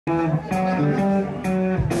Short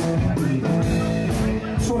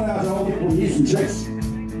out to all people in Houston chicks.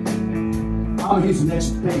 I'm a Houston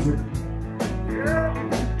next patriot.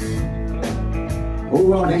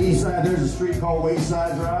 Over on the east side, there's a street called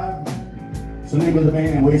Wayside Drive. It's the name of the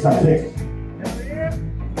band and Wayside Pick.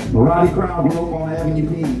 The Roddy crowd grew up on Avenue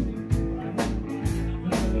P.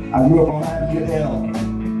 I grew up on Avenue L.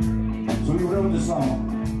 So we wrote this song.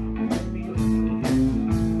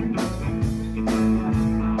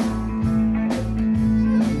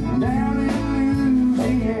 Down in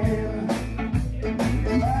Louisiana,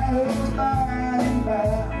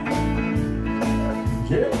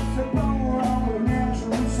 just a pour on the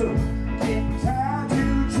natural soap, getting tied to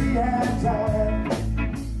a tree high tide.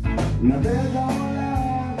 Now there's all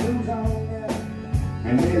life goes on there,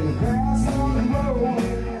 and then the crowd's on the road.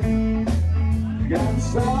 Got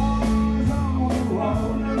stars on the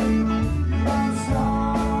wall, got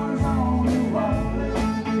stars on the wall.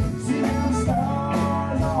 See them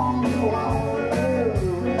stars on the wall,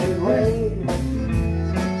 red, red.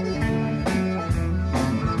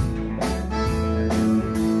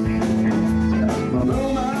 Blow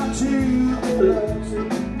my tube,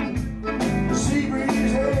 the sea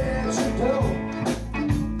breeze heads to toe.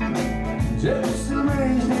 Just a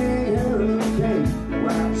rainy hurricane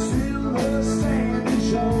around silver sandy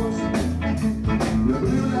shores. The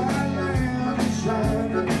blue light lamp is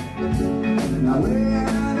shining. Now way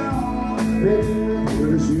out on the bed,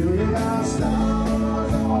 there's you got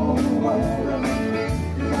stars on the water.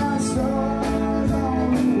 You got stars on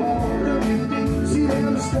the water. See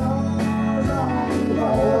them stars on the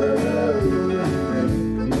water.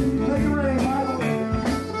 Make it rain, Michael.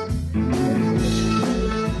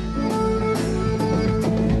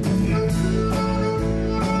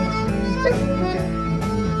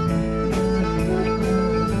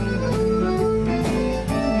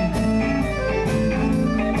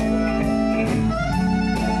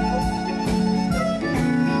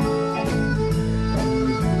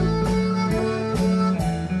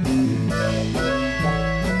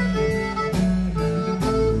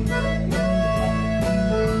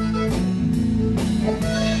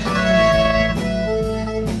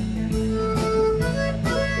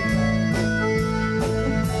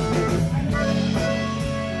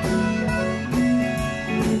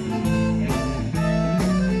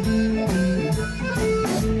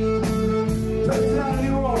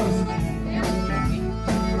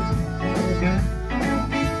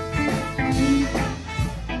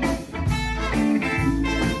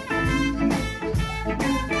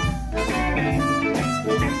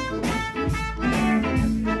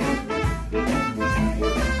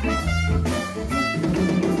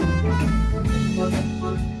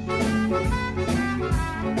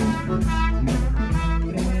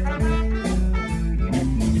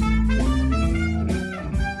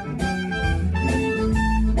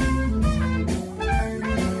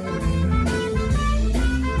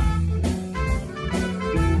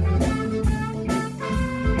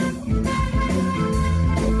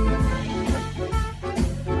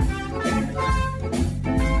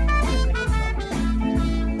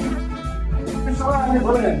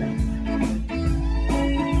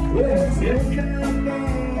 Let's get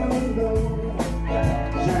down low,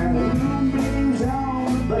 shine the moonbeams on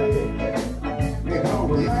the bed. They're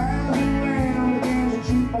gonna ride around against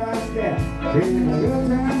the jukebox gap. Hear the good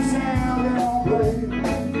time sound they all play.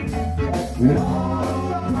 And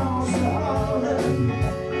all across the harbor,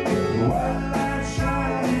 white light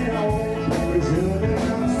shining on. There's really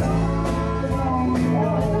got stars on the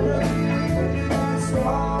water. Got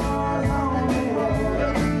stars on the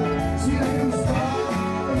water. See them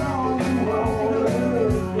stars on the water.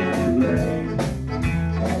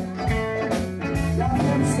 Got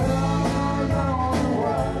them stars on the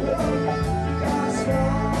water. Got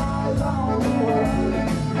stars on the water.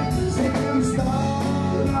 See them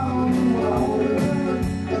stars on the water.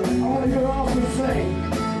 I want to hear all the sing.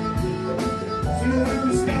 See them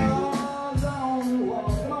stars on the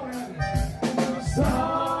water. Come on, man.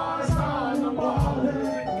 Stars on the water.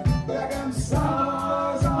 Got them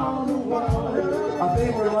stars on the water. I think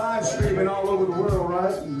we're live streaming all over the world,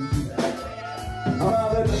 right? How about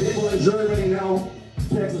that the people in Germany now,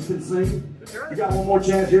 Texas can sing? You got one more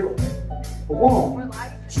chance here. 1,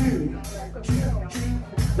 2, 3.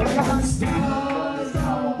 They got stars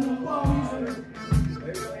on the water.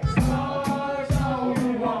 Stars on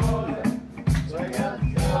the water. They got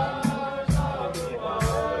stars on the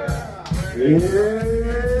water.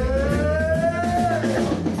 Yeah.